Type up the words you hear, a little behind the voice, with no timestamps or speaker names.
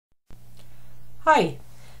Hi,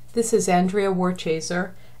 this is Andrea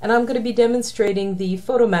Warchaizer, and I'm going to be demonstrating the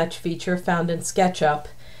photomatch feature found in Sketchup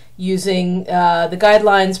using the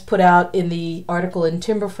guidelines put out in the article in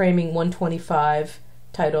Timber Framing 125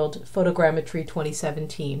 titled Photogrammetry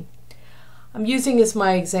 2017. I'm using as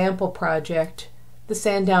my example project the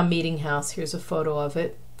Sandown Meeting House. Here's a photo of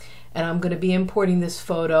it, and I'm going to be importing this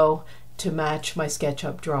photo to match my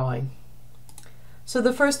SketchUp drawing. So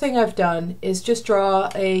the first thing I've done is just draw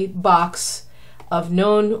a box of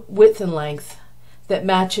known width and length that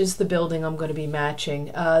matches the building I'm going to be matching.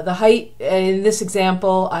 The height, in this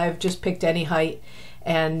example, I've just picked any height,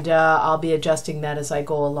 and I'll be adjusting that as I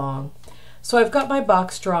go along. So I've got my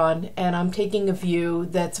box drawn, and I'm taking a view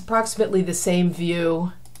that's approximately the same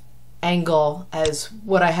view angle as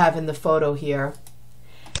what I have in the photo here.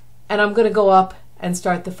 And I'm going to go up and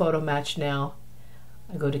start the photo match now.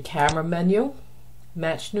 I go to Camera menu,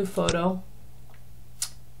 Match New Photo,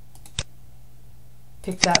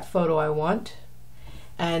 pick that photo I want,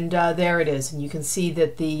 and there it is. And you can see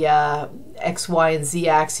that the X, Y, and Z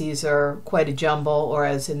axes are quite a jumble, or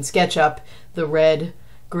as in SketchUp, the red,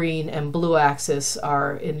 green, and blue axis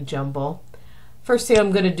are in a jumble. First thing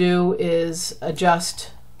I'm going to do is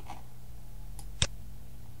adjust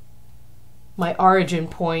my origin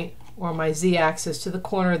point, or my Z axis, to the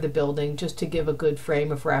corner of the building just to give a good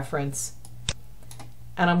frame of reference.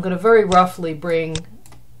 And I'm going to very roughly bring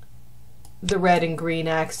the red and green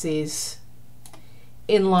axes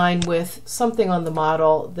in line with something on the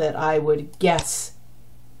model that I would guess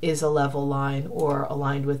is a level line or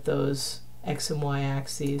aligned with those X and Y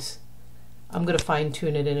axes. I'm going to fine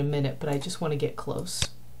tune it in a minute, but I just want to get close.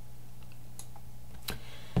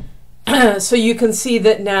 So you can see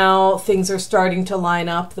that now things are starting to line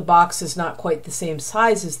up. The box is not quite the same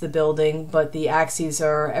size as the building, but the axes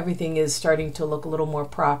are, everything is starting to look a little more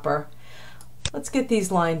proper. Let's get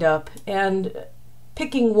these lined up, and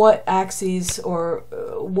picking what axes or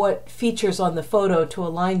what features on the photo to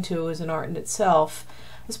align to is an art in itself,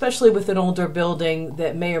 especially with an older building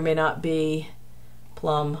that may or may not be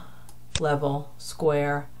plumb, level,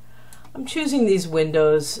 square. I'm choosing these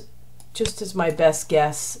windows just as my best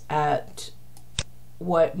guess at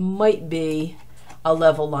what might be a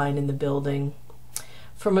level line in the building.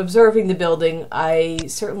 From observing the building, I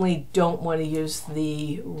certainly don't want to use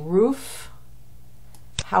the roof.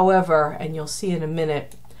 However, and you'll see in a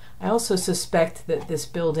minute, I also suspect that this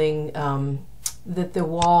building, that the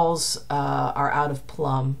walls are out of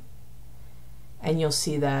plumb. And you'll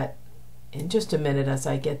see that in just a minute as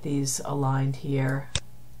I get these aligned here.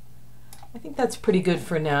 I think that's pretty good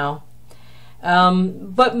for now.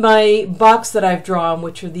 But my box that I've drawn,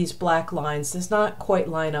 which are these black lines, does not quite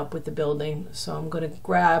line up with the building. So I'm going to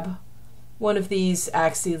grab one of these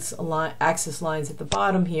axis lines at the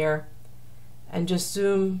bottom here and just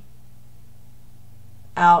zoom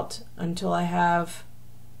out until I have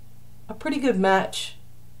a pretty good match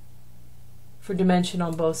for dimension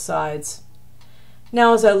on both sides.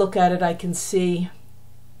 Now as I look at it, I can see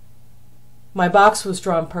my box was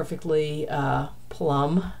drawn perfectly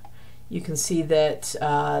plumb. You can see that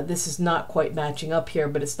this is not quite matching up here,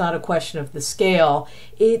 but it's not a question of the scale.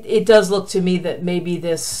 It does look to me that maybe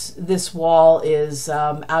this wall is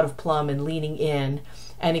out of plumb and leaning in.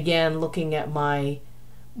 And again, looking at my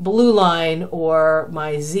blue line or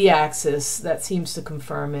my Z-axis, that seems to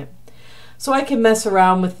confirm it. So I can mess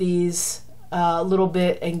around with these a little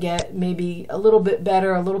bit and get maybe a little bit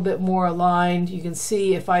better, a little bit more aligned. You can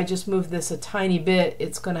see if I just move this a tiny bit,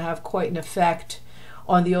 it's going to have quite an effect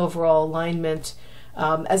on the overall alignment.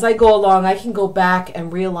 As I go along, I can go back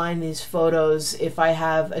and realign these photos if I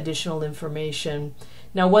have additional information.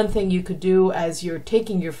 Now, one thing you could do as you're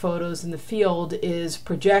taking your photos in the field is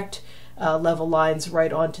project level lines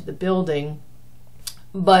right onto the building.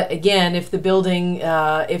 But again, if the building,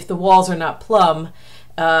 if the walls are not plumb,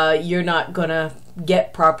 you're not going to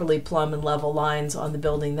get properly plumb and level lines on the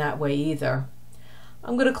building that way either.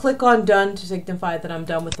 I'm going to click on Done to signify that I'm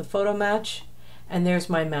done with the photo match, and there's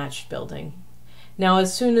my matched building. Now,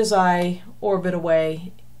 as soon as I orbit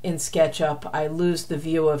away in SketchUp, I lose the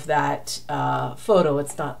view of that photo.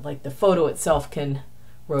 It's not like the photo itself can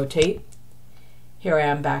rotate. Here I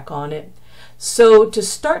am back on it. So to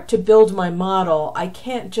start to build my model, I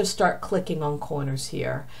can't just start clicking on corners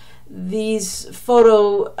here. These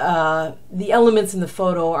photo, the elements in the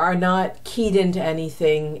photo are not keyed into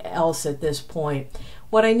anything else at this point.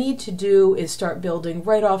 What I need to do is start building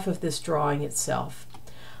right off of this drawing itself.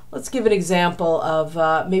 Let's give an example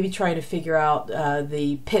of maybe trying to figure out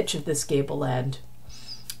the pitch of this gable end.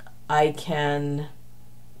 I can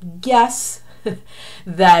guess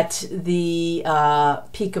that the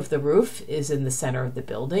peak of the roof is in the center of the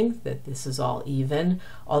building, that this is all even.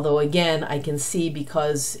 Although again, I can see,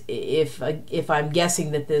 because if I'm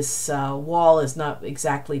guessing that this wall is not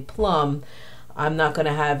exactly plumb, I'm not going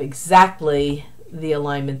to have exactly the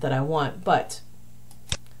alignment that I want. But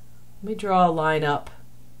let me draw a line up,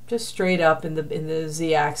 just straight up in the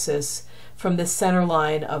z-axis from the center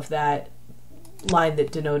line of that line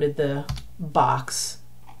that denoted the box.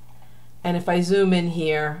 And if I zoom in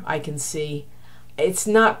here, I can see it's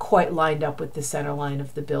not quite lined up with the center line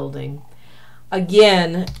of the building.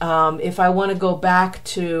 Again, if I want to go back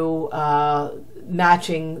to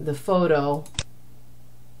matching the photo,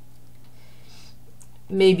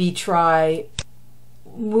 maybe try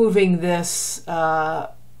moving this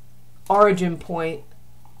origin point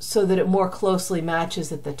so that it more closely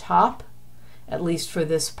matches at the top, at least for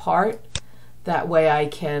this part. That way I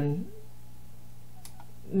can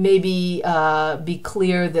maybe be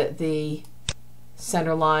clear that the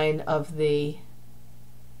center line of the,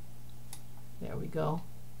 there we go,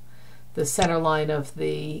 the center line of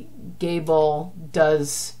the gable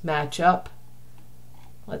does match up.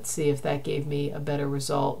 Let's see if that gave me a better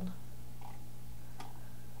result.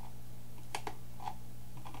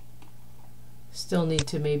 Still need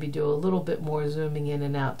to maybe do a little bit more zooming in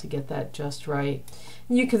and out to get that just right.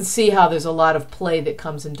 And you can see how there's a lot of play that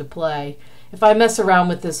comes into play. If I mess around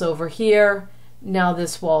with this over here, now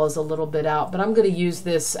this wall is a little bit out, but I'm going to use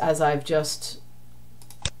this as I've just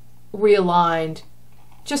realigned,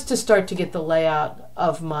 just to start to get the layout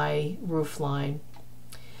of my roof line.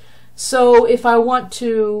 So if I want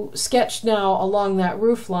to sketch now along that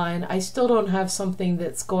roof line, I still don't have something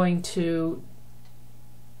that's going to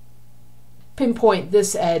pinpoint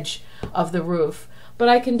this edge of the roof, but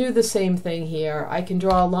I can do the same thing here. I can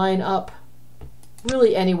draw a line up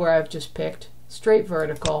really anywhere I've just picked, straight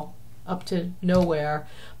vertical up to nowhere,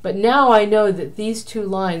 but now I know that these two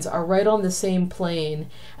lines are right on the same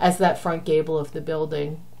plane as that front gable of the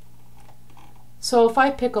building. So if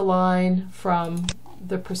I pick a line from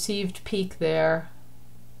the perceived peak there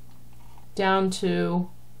down to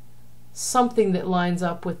something that lines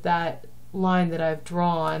up with that line that I've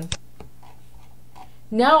drawn,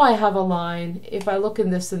 now I have a line, if I look in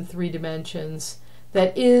this in 3 dimensions,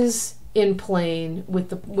 that is in plane with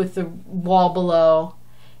the wall below,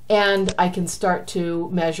 and I can start to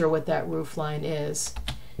measure what that roof line is.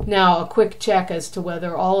 Now a quick check as to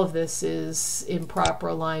whether all of this is in proper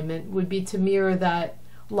alignment would be to mirror that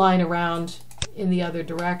line around in the other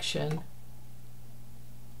direction.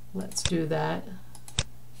 Let's do that.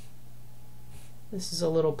 This is a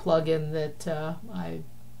little plug-in that I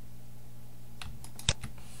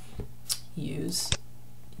use.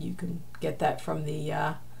 You can get that from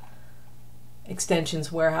the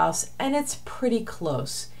extensions warehouse, and it's pretty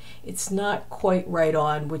close. It's not quite right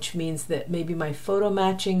on, which means that maybe my photo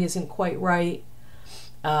matching isn't quite right.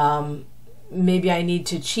 Maybe I need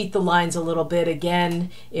to cheat the lines a little bit. Again,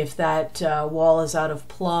 if that wall is out of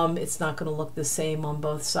plumb, it's not going to look the same on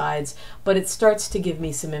both sides, but it starts to give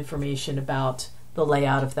me some information about the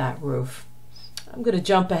layout of that roof. I'm going to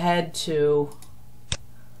jump ahead to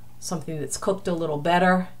something that's cooked a little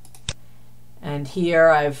better, and here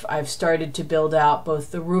I've started to build out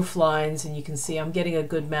both the roof lines, and you can see I'm getting a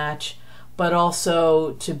good match, but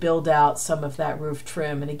also to build out some of that roof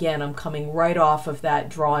trim. And again, I'm coming right off of that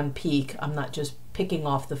drawn peak. I'm not just picking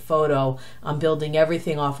off the photo, I'm building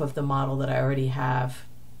everything off of the model that I already have.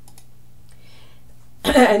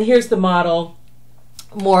 And here's the model,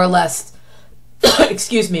 more or less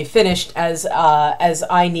excuse me, finished as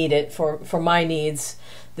I need it for my needs.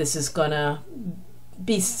 This is gonna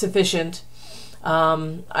be sufficient.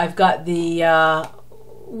 I've got the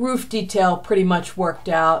roof detail pretty much worked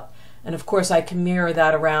out, and of course I can mirror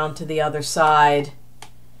that around to the other side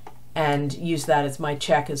and use that as my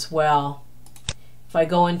check as well. If I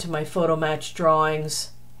go into my photo match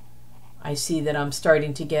drawings, I see that I'm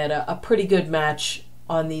starting to get a pretty good match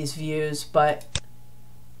on these views, but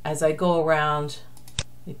as I go around,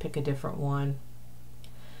 let me pick a different one.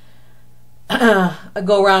 I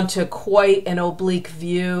go around to quite an oblique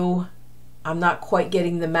view. I'm not quite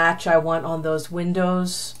getting the match I want on those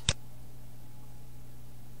windows.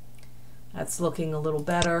 That's looking a little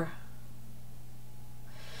better.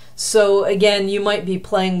 So again, you might be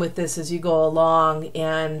playing with this as you go along,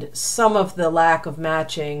 and some of the lack of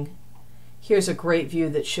matching. Here's a great view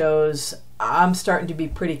that shows I'm starting to be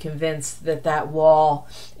pretty convinced that that wall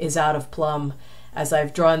is out of plumb. As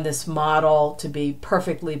I've drawn this model to be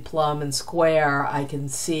perfectly plumb and square, I can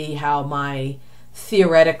see how my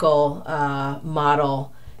theoretical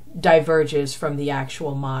model diverges from the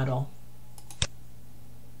actual model.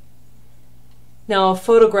 Now a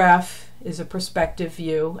photograph is a perspective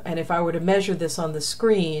view, and if I were to measure this on the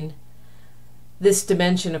screen, this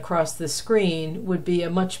dimension across the screen would be a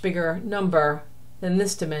much bigger number than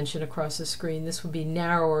this dimension across the screen. This would be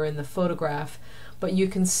narrower in the photograph. But you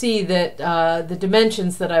can see that the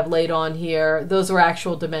dimensions that I've laid on here, those are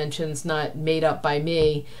actual dimensions, not made up by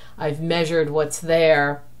me. I've measured what's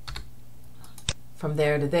there from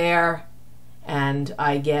there to there, and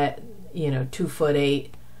I get, 2'8"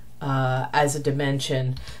 as a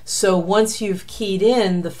dimension. So once you've keyed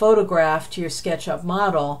in the photograph to your SketchUp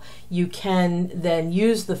model, you can then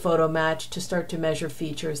use the photomatch to start to measure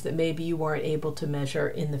features that maybe you weren't able to measure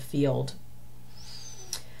in the field.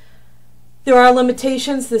 There are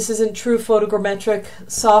limitations. This isn't true photogrammetric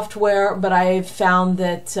software, but I've found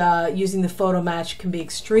that using the photomatch can be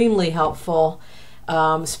extremely helpful,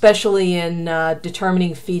 especially in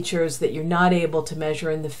determining features that you're not able to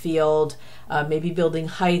measure in the field, maybe building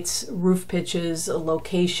heights, roof pitches, a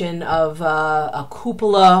location of a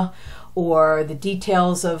cupola, or the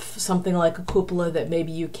details of something like a cupola that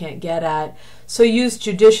maybe you can't get at. So used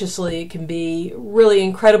judiciously, it can be really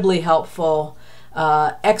incredibly helpful.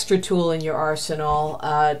 Extra tool in your arsenal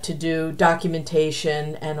to do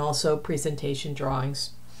documentation and also presentation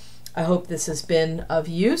drawings. I hope this has been of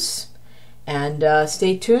use, and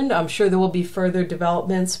stay tuned. I'm sure there will be further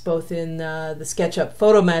developments both in the SketchUp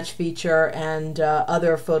photomatch feature and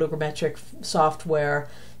other photogrammetric software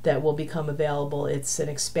that will become available. It's an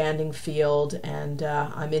expanding field, and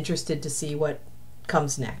I'm interested to see what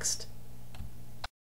comes next.